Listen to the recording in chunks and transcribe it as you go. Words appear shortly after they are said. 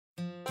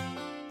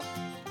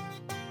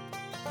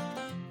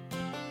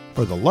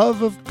For the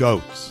love of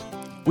goats.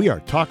 We are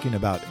talking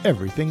about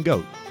everything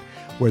goat.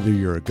 Whether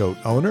you're a goat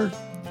owner,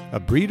 a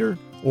breeder,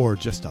 or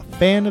just a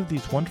fan of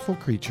these wonderful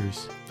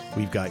creatures,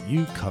 we've got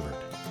you covered.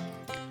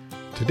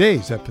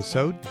 Today's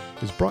episode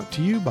is brought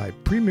to you by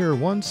Premier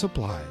One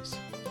Supplies,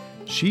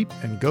 sheep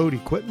and goat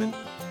equipment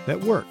that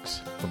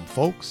works from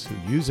folks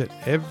who use it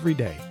every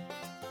day.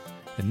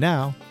 And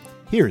now,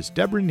 here's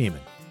Deborah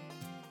Neiman.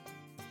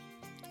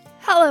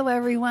 Hello,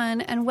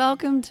 everyone, and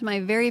welcome to my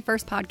very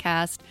first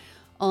podcast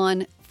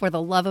on For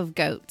the Love of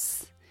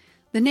Goats.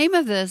 The name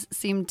of this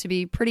seemed to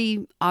be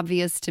pretty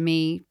obvious to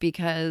me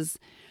because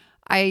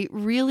I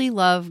really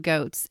love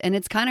goats. And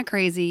it's kind of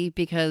crazy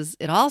because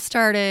it all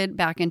started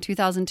back in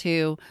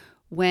 2002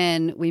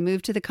 when we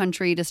moved to the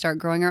country to start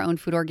growing our own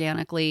food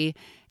organically.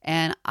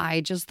 And I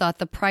just thought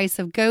the price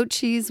of goat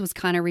cheese was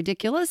kind of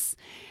ridiculous.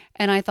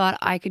 And I thought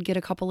I could get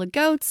a couple of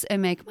goats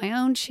and make my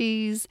own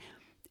cheese,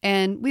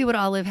 and we would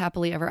all live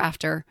happily ever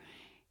after.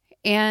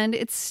 And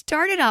it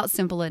started out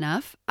simple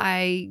enough.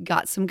 I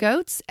got some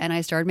goats and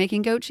I started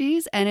making goat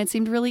cheese, and it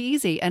seemed really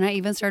easy. And I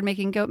even started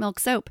making goat milk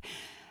soap.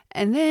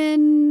 And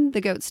then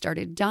the goats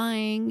started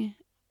dying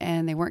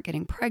and they weren't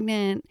getting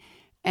pregnant,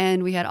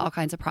 and we had all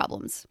kinds of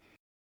problems.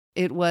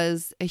 It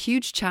was a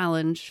huge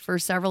challenge for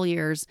several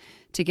years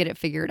to get it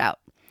figured out.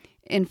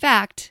 In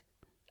fact,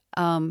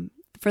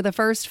 for the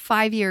first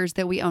 5 years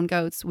that we owned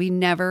goats, we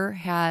never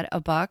had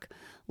a buck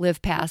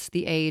live past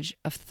the age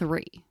of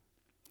 3.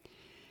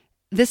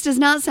 This does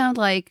not sound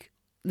like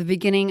the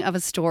beginning of a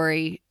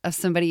story of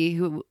somebody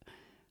who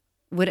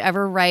would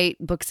ever write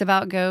books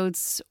about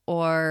goats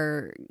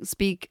or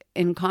speak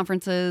in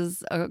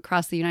conferences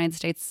across the United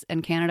States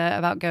and Canada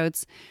about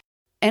goats.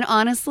 And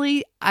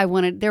honestly,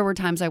 there were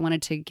times I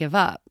wanted to give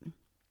up.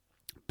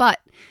 But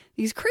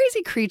these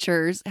crazy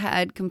creatures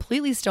had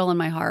completely stolen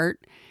my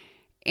heart,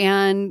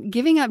 and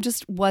giving up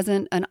just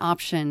wasn't an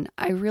option.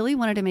 I really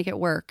wanted to make it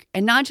work.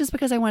 And not just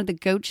because I wanted the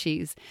goat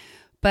cheese,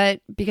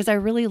 but because I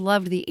really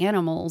loved the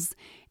animals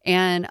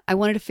and I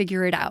wanted to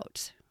figure it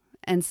out.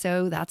 And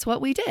so that's what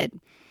we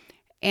did.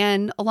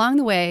 And along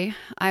the way,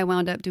 I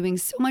wound up doing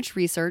so much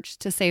research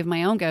to save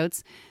my own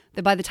goats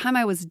that by the time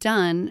I was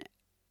done,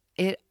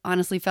 it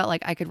honestly felt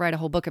like I could write a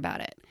whole book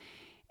about it.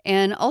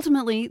 And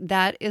ultimately,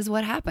 that is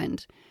what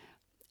happened.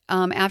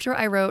 After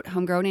I wrote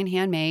Homegrown and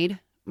Handmade,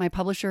 my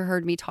publisher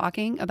heard me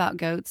talking about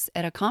goats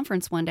at a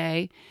conference one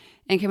day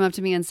and came up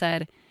to me and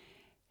said,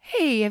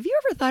 "Hey, have you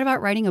ever thought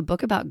about writing a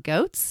book about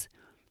goats?"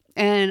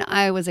 And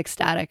I was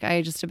ecstatic.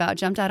 I just about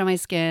jumped out of my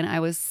skin. I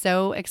was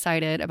so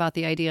excited about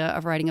the idea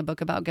of writing a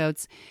book about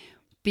goats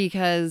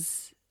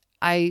because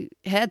I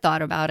had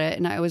thought about it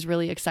and I was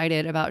really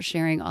excited about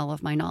sharing all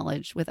of my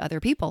knowledge with other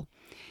people.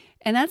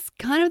 And that's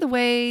kind of the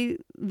way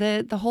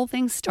that the whole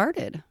thing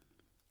started.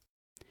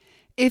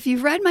 If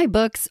you've read my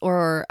books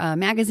or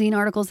magazine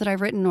articles that I've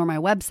written or my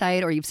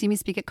website, or you've seen me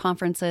speak at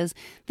conferences,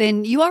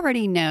 then you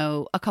already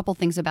know a couple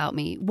things about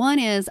me. One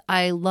is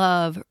I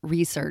love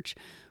research.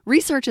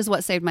 Research is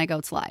what saved my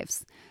goats'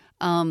 lives.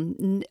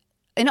 And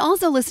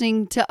also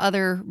listening to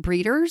other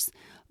breeders.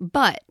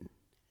 But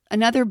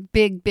another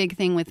big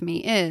thing with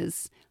me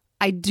is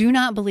I do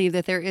not believe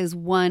that there is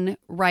one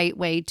right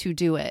way to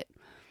do it.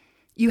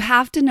 You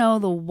have to know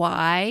the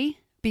why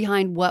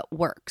behind what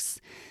works.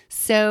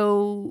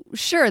 So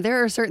sure,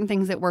 there are certain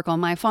things that work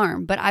on my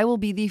farm, but I will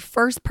be the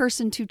first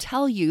person to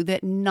tell you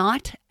that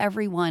not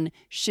everyone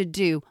should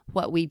do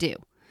what we do,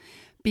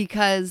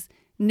 because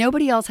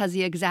nobody else has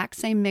the exact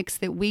same mix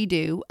that we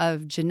do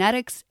of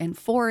genetics and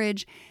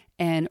forage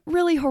and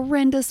really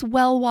horrendous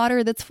well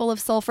water that's full of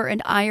sulfur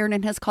and iron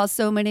and has caused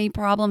so many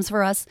problems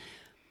for us.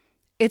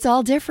 It's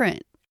all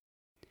different.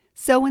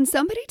 So when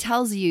somebody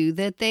tells you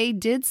that they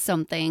did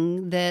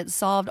something that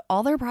solved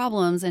all their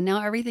problems and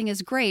now everything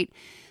is great,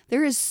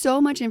 there is so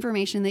much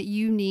information that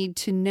you need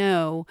to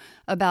know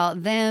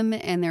about them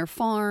and their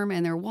farm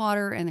and their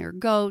water and their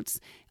goats.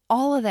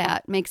 All of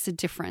that makes a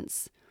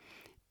difference.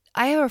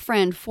 I have a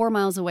friend 4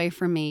 miles away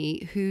from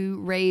me who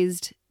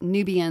raised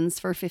Nubians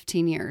for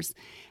 15 years,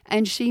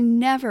 and she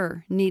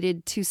never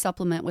needed to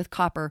supplement with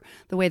copper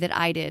the way that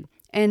I did.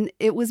 And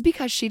it was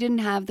because she didn't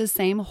have the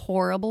same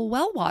horrible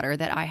well water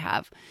that I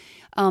have.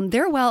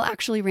 Their well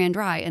actually ran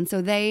dry, and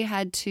so they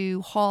had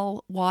to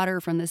haul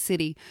water from the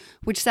city,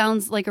 which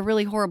sounds like a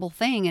really horrible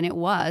thing, and it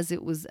was.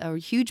 It was a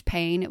huge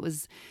pain. It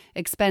was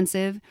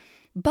expensive.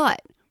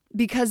 But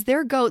because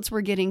their goats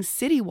were getting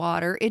city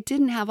water, it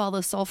didn't have all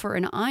the sulfur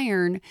and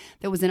iron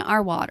that was in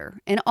our water.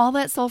 And all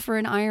that sulfur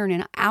and iron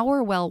in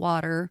our well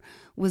water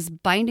was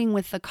binding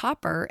with the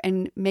copper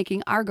and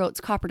making our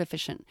goats copper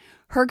deficient.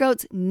 Her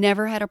goats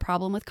never had a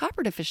problem with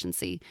copper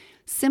deficiency,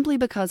 simply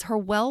because her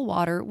well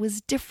water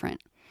was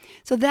different.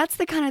 So that's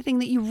the kind of thing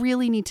that you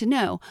really need to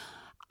know.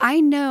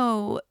 I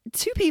know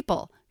 2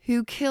 people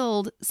who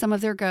killed some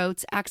of their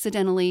goats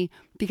accidentally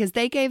because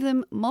they gave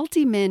them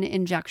multi-min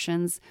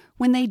injections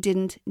when they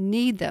didn't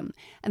need them.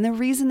 And the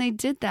reason they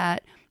did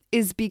that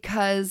is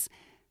because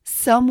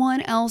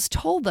someone else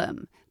told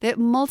them that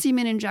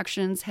multi-min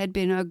injections had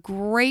been a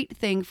great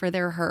thing for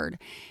their herd.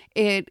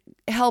 It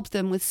helped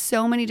them with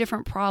so many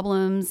different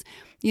problems,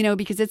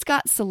 because it's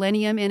got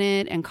selenium in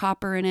it and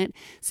copper in it.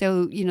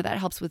 So, that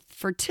helps with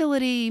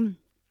fertility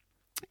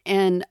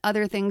and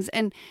other things.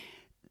 And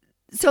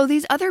so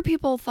these other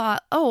people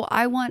thought, oh,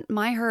 I want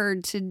my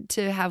herd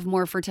to have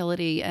more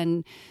fertility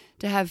and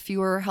to have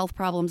fewer health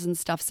problems and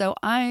stuff. So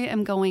I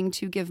am going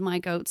to give my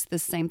goats the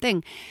same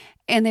thing.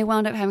 And they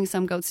wound up having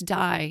some goats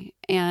die.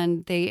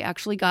 And they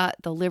actually got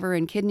the liver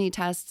and kidney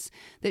tests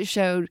that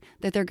showed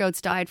that their goats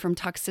died from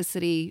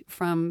toxicity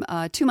from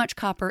too much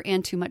copper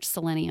and too much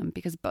selenium,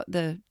 because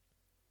the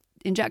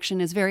injection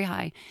is very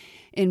high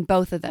in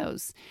both of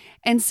those.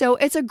 And so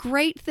it's a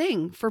great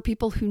thing for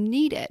people who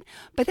need it.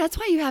 But that's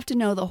why you have to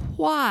know the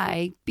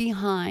why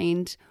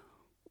behind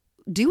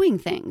doing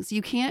things.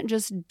 You can't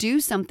just do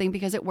something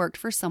because it worked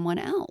for someone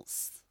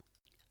else.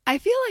 I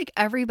feel like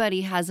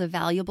everybody has a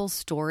valuable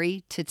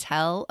story to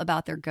tell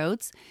about their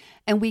goats,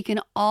 and we can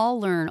all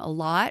learn a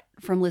lot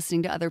from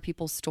listening to other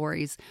people's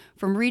stories,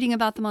 from reading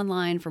about them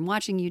online, from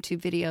watching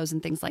YouTube videos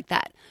and things like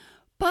that.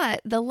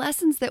 But the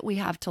lessons that we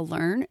have to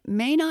learn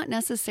may not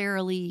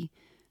necessarily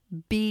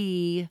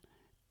be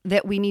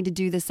that we need to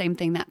do the same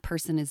thing that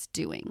person is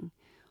doing.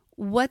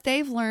 What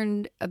they've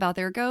learned about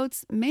their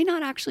goats may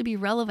not actually be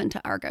relevant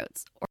to our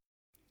goats. Or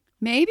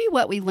maybe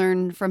what we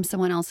learned from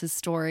someone else's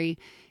story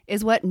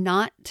is what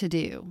not to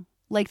do,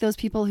 like those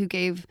people who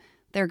gave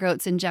their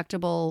goats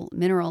injectable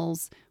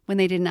minerals when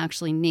they didn't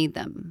actually need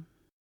them.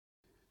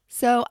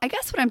 So I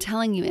guess what I'm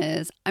telling you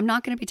is I'm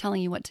not going to be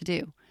telling you what to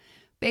do.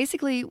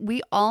 Basically,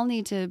 we all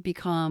need to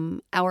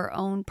become our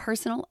own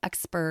personal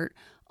expert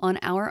on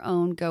our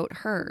own goat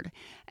herd.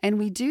 And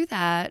we do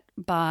that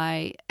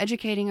by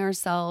educating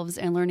ourselves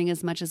and learning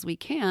as much as we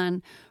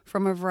can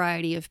from a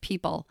variety of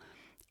people.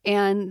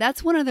 And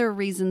that's one of the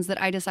reasons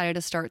that I decided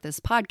to start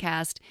this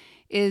podcast,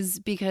 is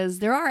because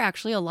there are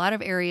actually a lot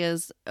of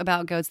areas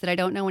about goats that I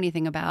don't know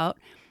anything about.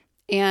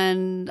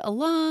 And a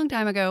long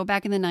time ago,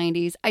 back in the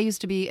 90s, I used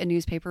to be a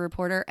newspaper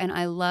reporter and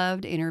I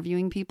loved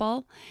interviewing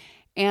people.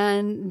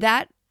 And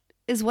that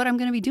is what I'm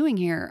going to be doing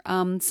here.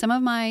 Some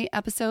of my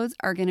episodes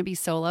are going to be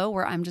solo,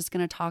 where I'm just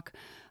going to talk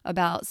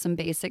about some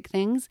basic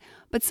things.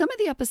 But some of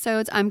the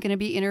episodes I'm going to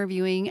be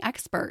interviewing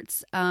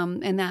experts,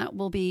 and that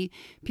will be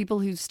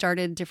people who've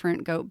started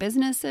different goat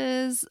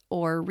businesses,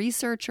 or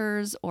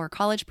researchers, or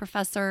college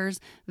professors,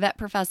 vet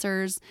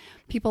professors,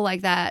 people like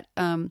that,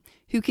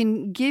 who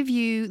can give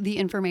you the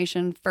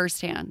information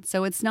firsthand.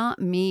 So it's not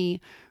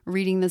me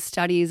reading the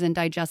studies and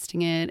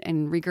digesting it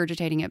and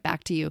regurgitating it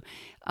back to you.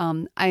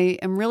 I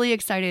am really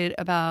excited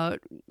about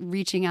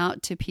reaching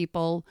out to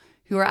people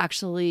who are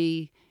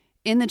actually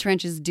in the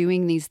trenches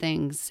doing these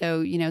things.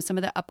 So, some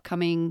of the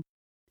upcoming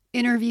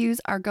interviews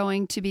are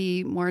going to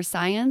be more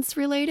science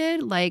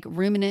related, like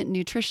ruminant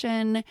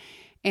nutrition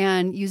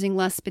and using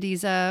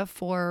Lespedeza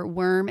for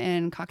worm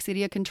and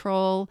coccidia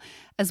control,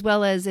 as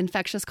well as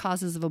infectious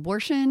causes of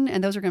abortion.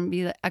 And those are going to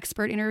be the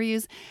expert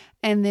interviews.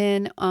 And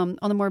then on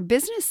the more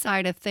business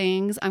side of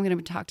things, I'm going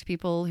to talk to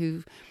people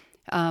who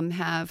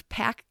have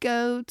pack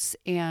goats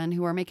and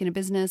who are making a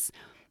business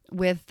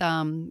with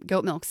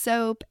goat milk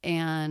soap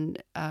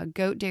and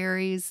goat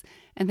dairies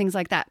and things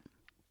like that.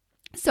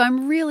 So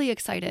I'm really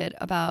excited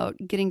about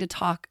getting to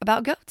talk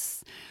about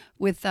goats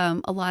with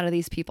a lot of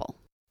these people.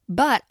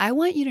 But I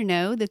want you to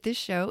know that this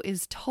show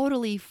is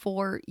totally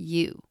for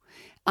you.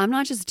 I'm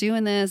not just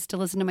doing this to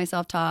listen to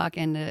myself talk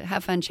and to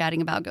have fun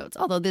chatting about goats,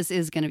 although this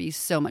is going to be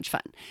so much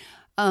fun.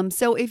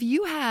 So if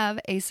you have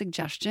a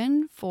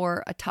suggestion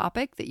for a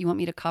topic that you want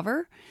me to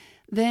cover,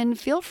 then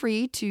feel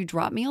free to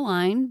drop me a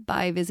line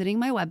by visiting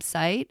my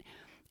website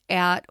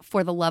at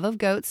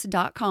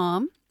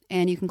fortheloveofgoats.com,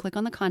 and you can click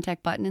on the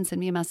contact button and send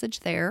me a message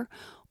there,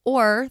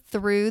 or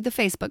through the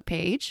Facebook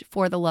page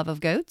For the Love of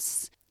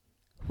Goats,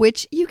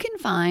 which you can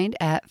find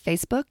at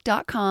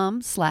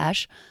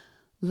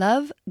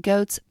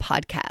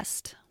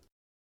facebook.com/lovegoatspodcast.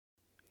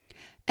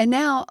 And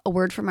now a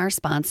word from our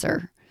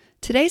sponsor.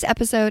 Today's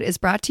episode is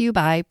brought to you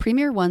by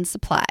Premier One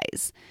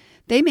Supplies.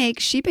 They make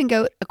sheep and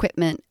goat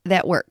equipment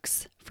that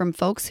works, from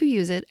folks who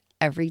use it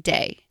every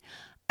day.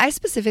 I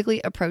specifically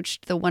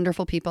approached the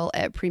wonderful people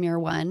at Premier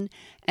One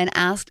and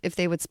asked if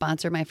they would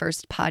sponsor my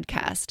first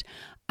podcast.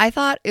 I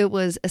thought it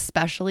was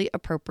especially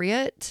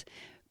appropriate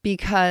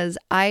because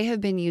I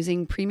have been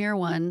using Premier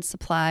One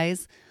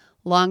supplies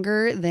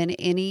longer than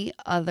any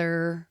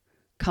other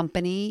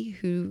company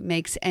who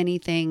makes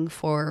anything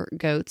for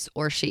goats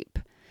or sheep.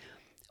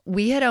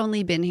 We had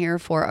only been here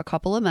for a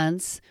couple of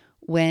months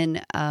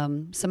when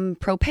some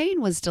propane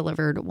was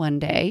delivered one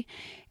day,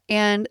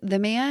 and the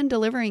man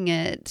delivering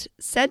it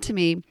said to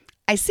me,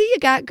 "I see you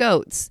got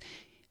goats.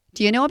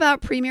 Do you know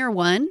about Premier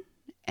One?"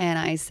 And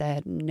I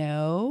said,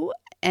 "No."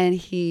 And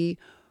he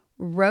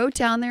wrote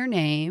down their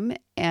name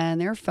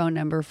and their phone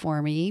number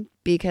for me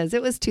because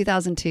it was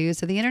 2002.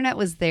 So the internet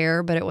was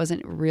there, but it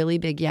wasn't really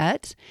big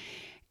yet.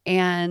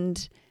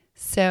 And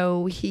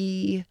so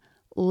he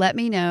let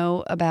me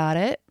know about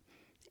it.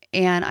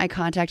 And I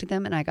contacted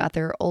them and I got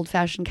their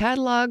old-fashioned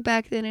catalog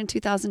back then in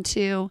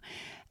 2002.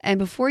 And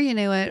before you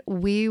knew it,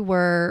 we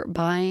were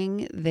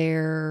buying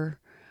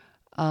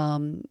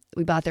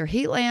we bought their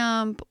heat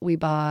lamp. We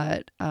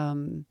bought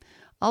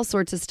all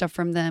sorts of stuff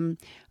from them.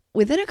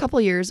 Within a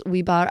couple years,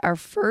 we bought our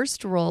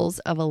first rolls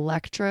of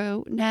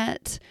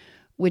Electronet,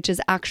 which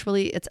is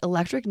it's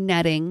electric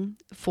netting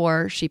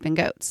for sheep and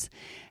goats.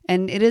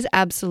 And it is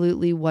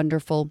absolutely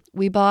wonderful.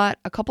 We bought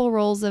a couple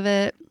rolls of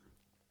it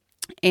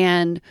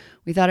and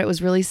we thought it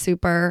was really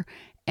super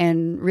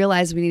and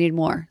realized we needed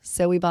more.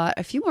 So we bought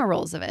a few more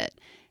rolls of it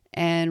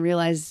and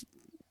realized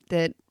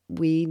that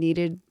we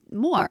needed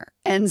more.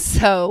 And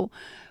so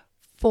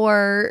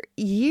for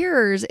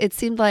years, it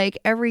seemed like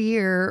every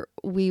year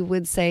we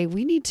would say,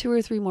 we need 2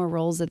 or 3 more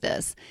rolls of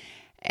this.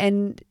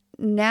 And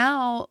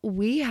now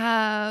we're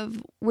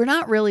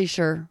not really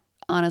sure,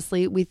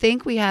 honestly. We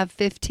think we have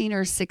 15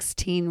 or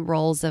 16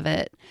 rolls of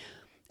it.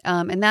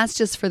 And that's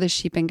just for the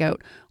sheep and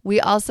goat. We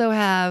also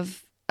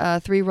have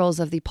 3 rolls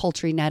of the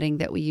poultry netting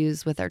that we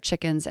use with our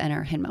chickens and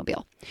our hen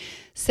mobile.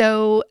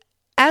 So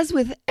as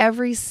with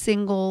every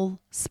single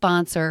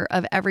sponsor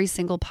of every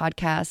single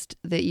podcast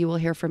that you will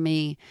hear from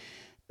me,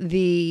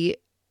 the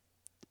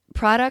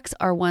products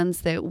are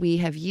ones that we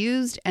have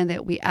used and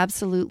that we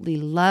absolutely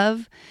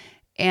love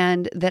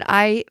and that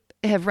I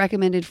have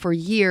recommended for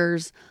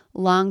years,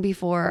 long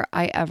before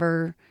I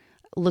ever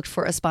looked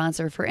for a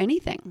sponsor for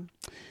anything.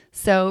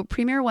 So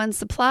Premier One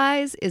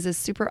Supplies is a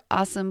super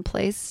awesome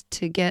place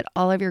to get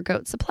all of your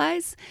goat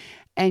supplies,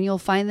 and you'll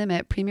find them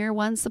at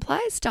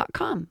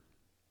premieronesupplies.com.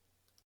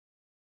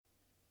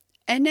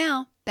 And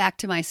now back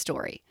to my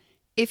story.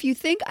 If you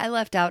think I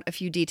left out a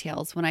few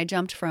details when I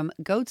jumped from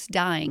goats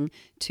dying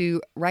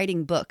to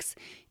writing books,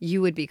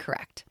 you would be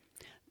correct.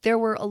 There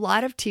were a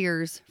lot of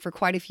tears for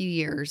quite a few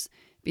years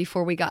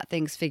before we got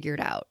things figured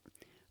out.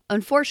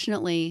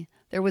 Unfortunately,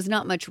 there was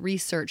not much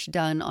research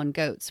done on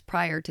goats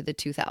prior to the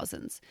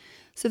 2000s.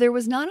 So there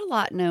was not a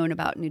lot known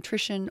about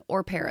nutrition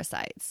or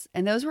parasites,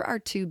 and those were our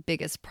 2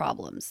 biggest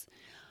problems.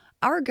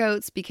 Our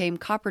goats became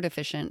copper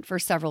deficient for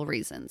several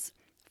reasons.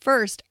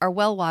 First, our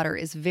well water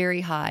is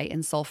very high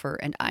in sulfur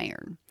and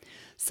iron.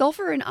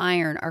 Sulfur and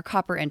iron are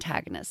copper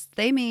antagonists.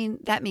 That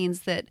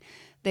means that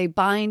they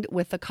bind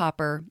with the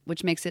copper,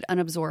 which makes it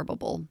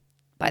unabsorbable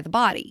by the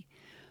body.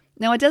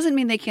 Now, it doesn't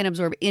mean they can't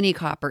absorb any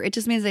copper. It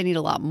just means they need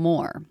a lot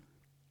more.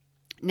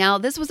 Now,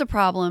 this was a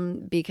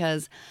problem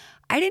because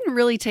I didn't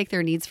really take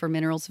their needs for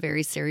minerals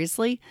very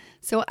seriously.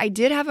 So I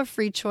did have a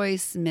free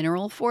choice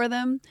mineral for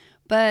them,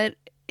 but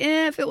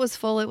if it was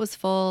full, it was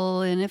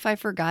full. And if I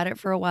forgot it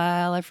for a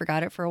while, I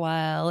forgot it for a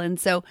while. And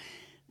so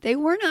they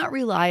were not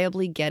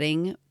reliably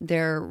getting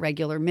their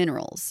regular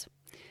minerals.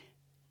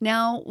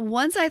 Now,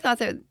 once I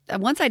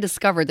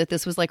discovered that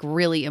this was like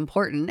really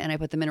important and I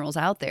put the minerals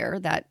out there,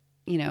 that,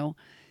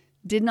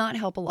 did not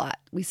help a lot.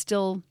 We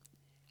still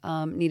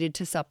needed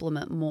to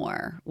supplement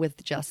more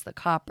with just the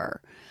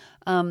copper.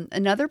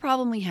 Another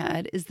problem we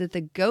had is that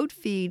the goat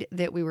feed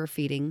that we were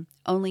feeding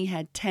only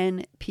had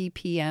 10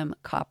 ppm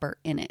copper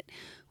in it,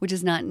 which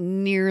is not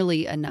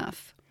nearly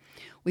enough.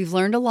 We've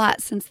learned a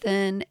lot since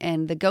then,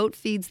 and the goat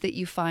feeds that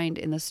you find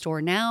in the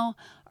store now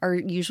are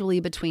usually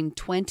between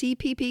 20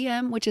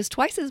 ppm, which is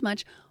twice as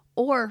much,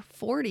 or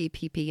 40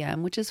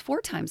 ppm, which is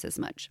 4 times as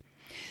much.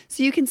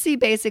 So you can see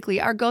basically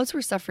our goats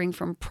were suffering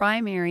from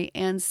primary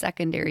and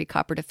secondary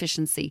copper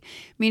deficiency,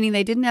 meaning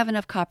they didn't have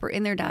enough copper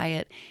in their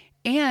diet,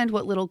 and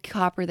what little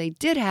copper they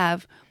did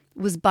have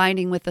was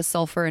binding with the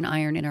sulfur and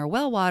iron in our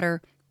well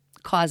water,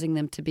 causing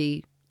them to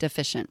be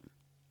deficient.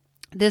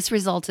 This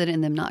resulted in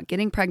them not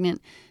getting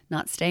pregnant,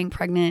 not staying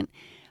pregnant,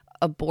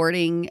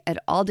 aborting at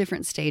all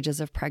different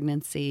stages of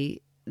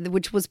pregnancy,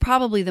 which was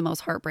probably the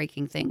most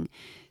heartbreaking thing,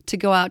 to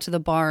go out to the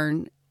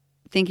barn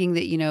thinking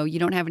that, you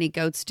don't have any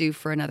goats due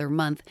for another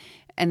month,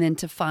 and then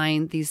to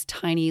find these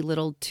tiny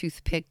little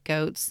toothpick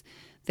goats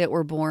that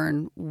were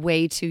born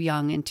way too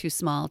young and too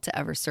small to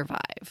ever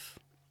survive.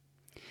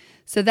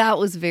 So that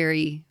was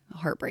very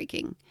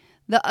heartbreaking.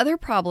 The other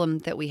problem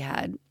that we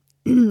had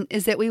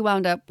is that we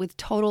wound up with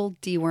total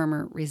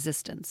dewormer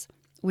resistance,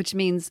 which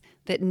means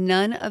that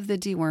none of the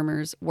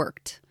dewormers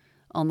worked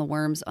on the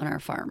worms on our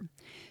farm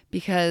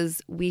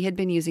because we had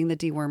been using the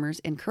dewormers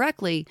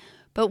incorrectly,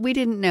 but we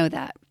didn't know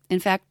that. In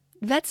fact,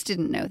 vets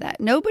didn't know that.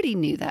 Nobody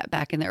knew that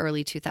back in the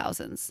early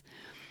 2000s.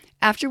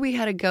 After we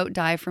had a goat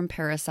die from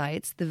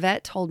parasites, the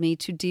vet told me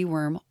to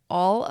deworm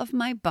all of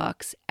my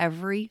bucks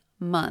every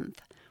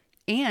month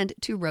and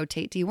to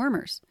rotate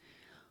dewormers,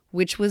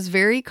 which was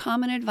very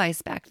common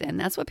advice back then.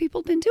 That's what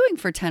people had been doing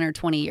for 10 or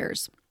 20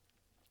 years.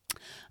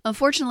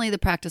 Unfortunately, the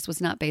practice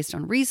was not based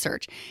on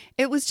research.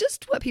 It was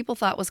just what people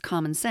thought was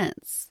common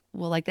sense.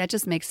 Well, that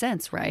just makes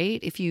sense, right?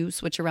 If you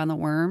switch around the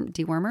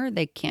dewormer,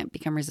 they can't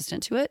become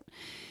resistant to it.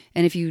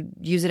 And if you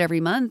use it every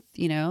month,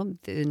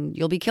 then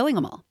you'll be killing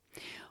them all.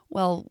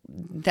 Well,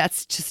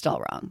 that's just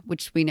all wrong,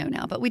 which we know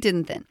now, but we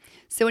didn't then.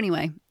 So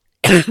anyway,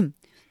 the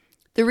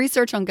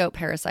research on goat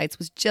parasites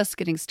was just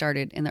getting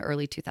started in the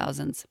early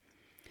 2000s.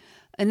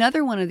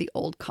 Another one of the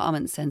old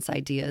common sense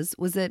ideas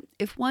was that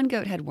if one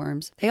goat had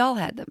worms, they all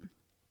had them.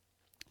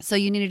 So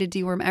you needed to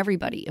deworm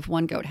everybody if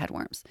one goat had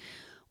worms.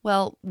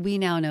 Well, we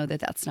now know that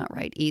that's not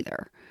right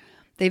either.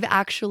 They've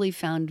actually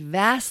found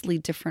vastly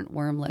different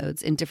worm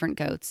loads in different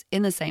goats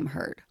in the same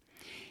herd.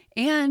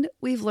 And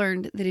we've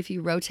learned that if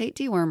you rotate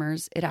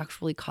dewormers, it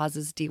actually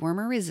causes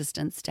dewormer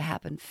resistance to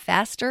happen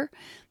faster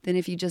than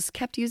if you just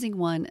kept using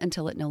one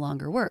until it no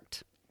longer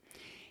worked.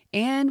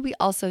 And we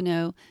also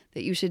know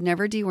that you should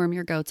never deworm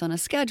your goats on a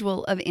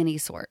schedule of any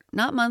sort,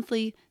 not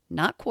monthly,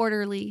 not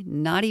quarterly,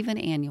 not even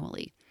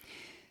annually.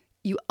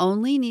 You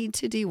only need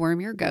to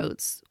deworm your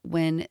goats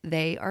when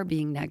they are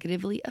being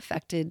negatively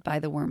affected by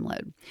the worm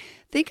load.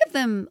 Think of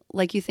them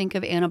like you think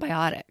of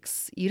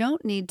antibiotics. You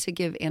don't need to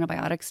give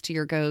antibiotics to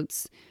your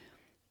goats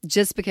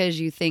just because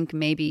you think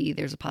maybe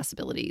there's a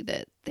possibility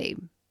that they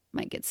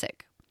might get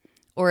sick.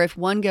 Or if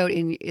one goat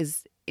in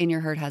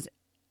your herd has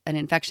an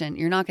infection,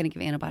 you're not going to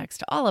give antibiotics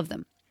to all of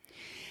them.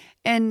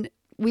 And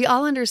we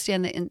all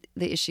understand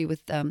the issue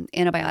with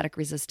antibiotic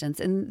resistance,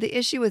 and the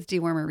issue with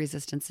dewormer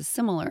resistance is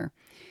similar.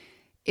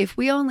 If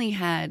we only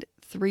had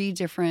 3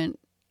 different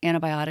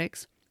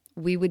antibiotics,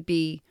 we would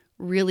be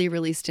really,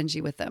 really stingy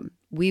with them.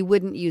 We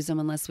wouldn't use them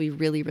unless we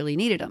really, really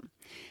needed them.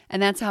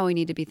 And that's how we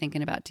need to be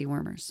thinking about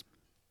dewormers.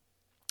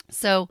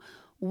 So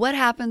what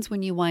happens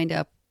when you wind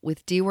up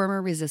with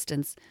dewormer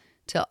resistance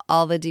to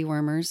all the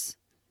dewormers?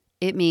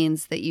 It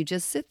means that you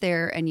just sit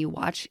there and you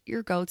watch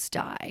your goats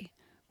die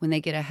when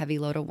they get a heavy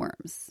load of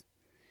worms.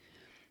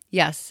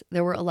 Yes,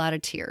 there were a lot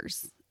of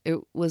tears. It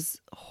was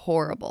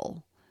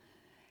horrible.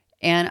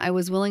 And I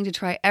was willing to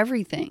try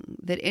everything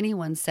that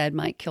anyone said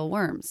might kill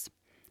worms.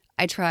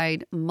 I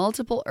tried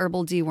multiple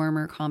herbal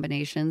dewormer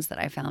combinations that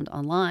I found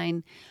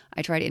online.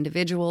 I tried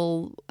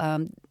individual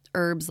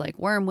herbs like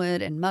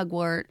wormwood and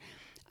mugwort.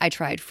 I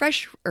tried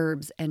fresh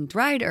herbs and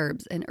dried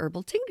herbs and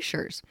herbal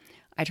tinctures.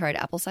 I tried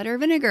apple cider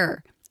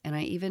vinegar. And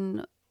I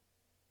even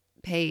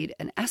paid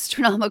an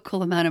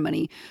astronomical amount of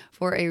money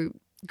for a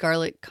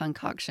garlic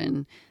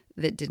concoction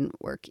that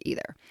didn't work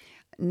either.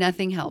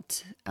 Nothing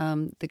helped.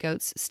 The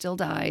goats still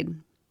died.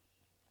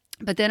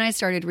 But then I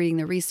started reading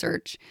the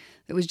research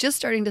that was just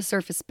starting to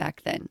surface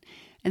back then.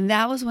 And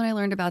that was when I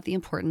learned about the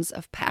importance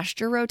of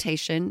pasture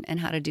rotation and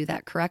how to do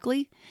that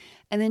correctly.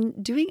 And then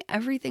doing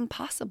everything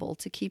possible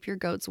to keep your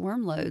goats'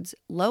 worm loads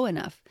low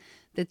enough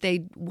that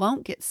they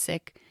won't get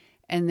sick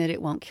and that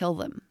it won't kill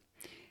them.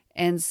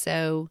 And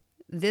so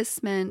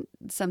this meant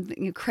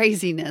something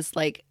craziness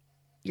like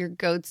your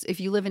goats.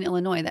 If you live in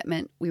Illinois, that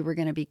meant we were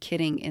going to be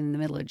kidding in the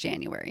middle of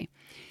January.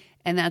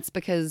 And that's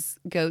because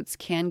goats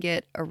can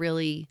get a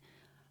really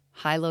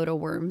high load of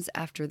worms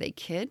after they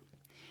kid.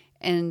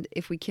 And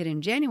if we kid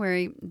in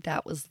January,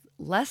 that was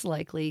less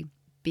likely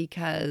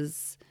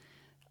because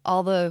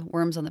all the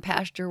worms on the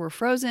pasture were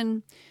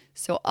frozen.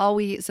 So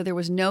there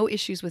was no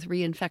issues with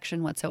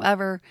reinfection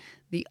whatsoever.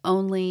 The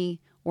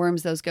only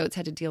worms those goats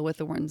had to deal with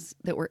the ones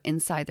that were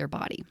inside their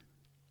body.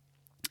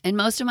 And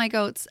most of my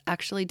goats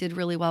actually did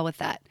really well with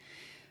that,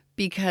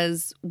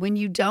 because when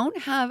you don't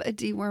have a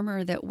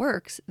dewormer that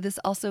works, this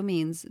also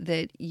means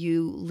that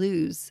you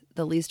lose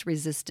the least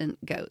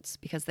resistant goats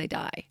because they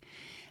die.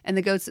 And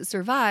the goats that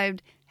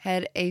survived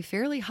had a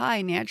fairly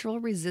high natural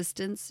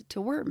resistance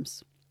to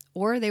worms,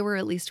 or they were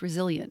at least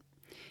resilient,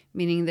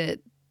 meaning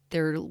that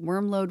their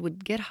worm load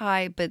would get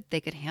high, but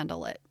they could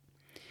handle it.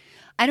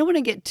 I don't want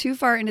to get too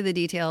far into the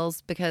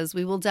details because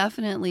we will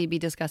definitely be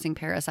discussing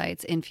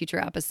parasites in future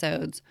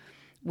episodes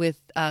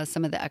with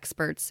some of the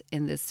experts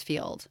in this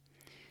field.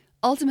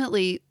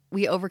 Ultimately,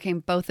 we overcame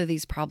both of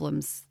these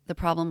problems, the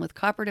problem with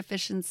copper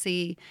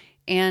deficiency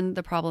and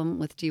the problem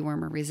with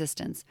dewormer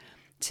resistance.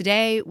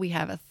 Today, we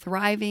have a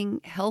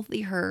thriving,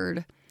 healthy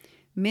herd.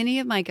 Many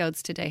of my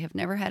goats today have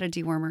never had a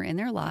dewormer in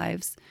their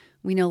lives.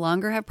 We no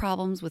longer have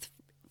problems with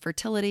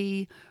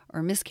fertility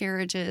or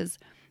miscarriages.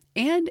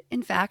 And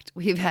in fact,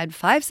 we've had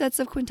 5 sets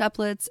of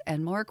quintuplets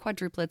and more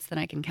quadruplets than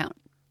I can count.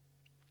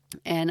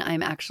 And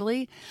I'm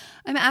actively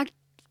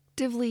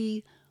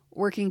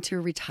working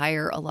to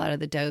retire a lot of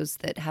the does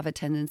that have a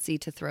tendency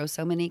to throw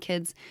so many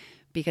kids,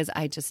 because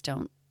I just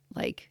don't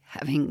like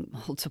having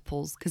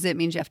multiples, because it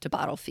means you have to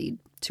bottle feed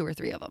 2 or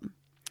 3 of them.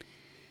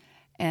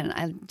 And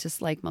I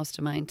just like most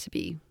of mine to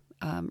be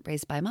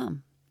raised by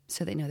mom,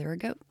 so they know they're a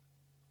goat.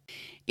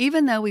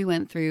 Even though we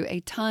went through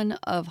a ton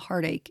of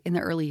heartache in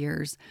the early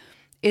years,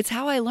 it's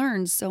how I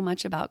learned so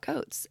much about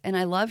goats. And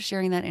I love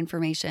sharing that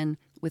information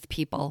with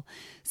people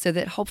so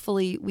that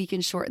hopefully we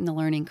can shorten the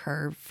learning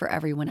curve for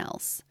everyone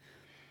else.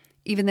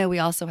 Even though we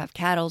also have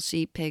cattle,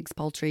 sheep, pigs,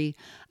 poultry,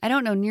 I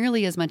don't know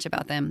nearly as much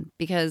about them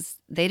because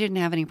they didn't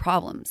have any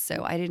problems.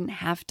 So I didn't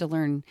have to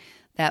learn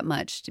that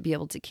much to be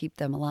able to keep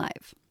them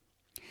alive.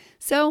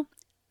 So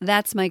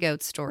that's my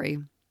goat story.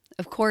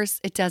 Of course,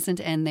 it doesn't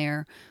end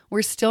there.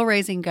 We're still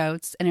raising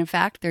goats. And in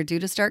fact, they're due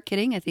to start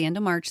kidding at the end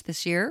of March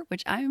this year,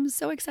 which I'm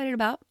so excited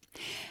about.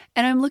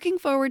 And I'm looking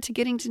forward to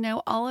getting to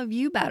know all of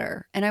you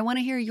better. And I want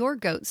to hear your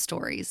goat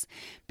stories.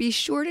 Be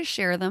sure to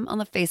share them on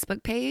the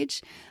Facebook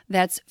page.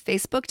 That's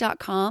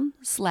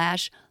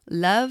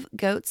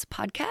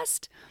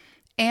facebook.com/lovegoatspodcast.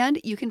 And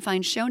you can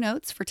find show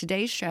notes for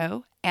today's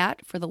show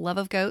at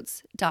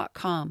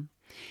fortheloveofgoats.com.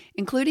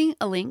 including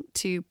a link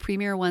to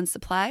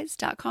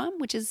PremierOneSupplies.com,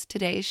 which is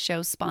today's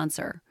show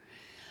sponsor.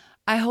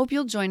 I hope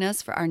you'll join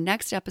us for our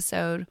next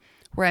episode,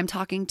 where I'm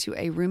talking to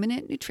a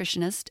ruminant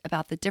nutritionist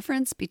about the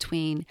difference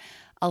between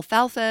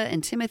alfalfa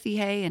and Timothy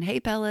hay and hay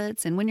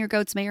pellets, and when your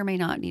goats may or may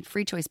not need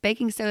free choice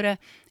baking soda.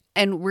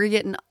 And we're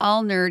getting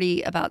all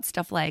nerdy about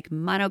stuff like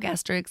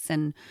monogastrics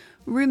and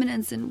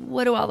ruminants and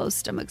what do all those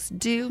stomachs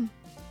do.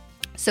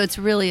 So it's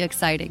really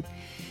exciting.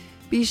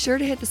 Be sure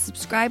to hit the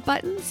subscribe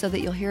button so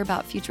that you'll hear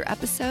about future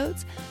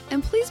episodes.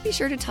 And please be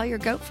sure to tell your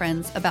goat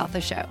friends about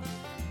the show.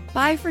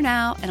 Bye for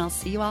now, and I'll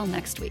see you all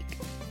next week.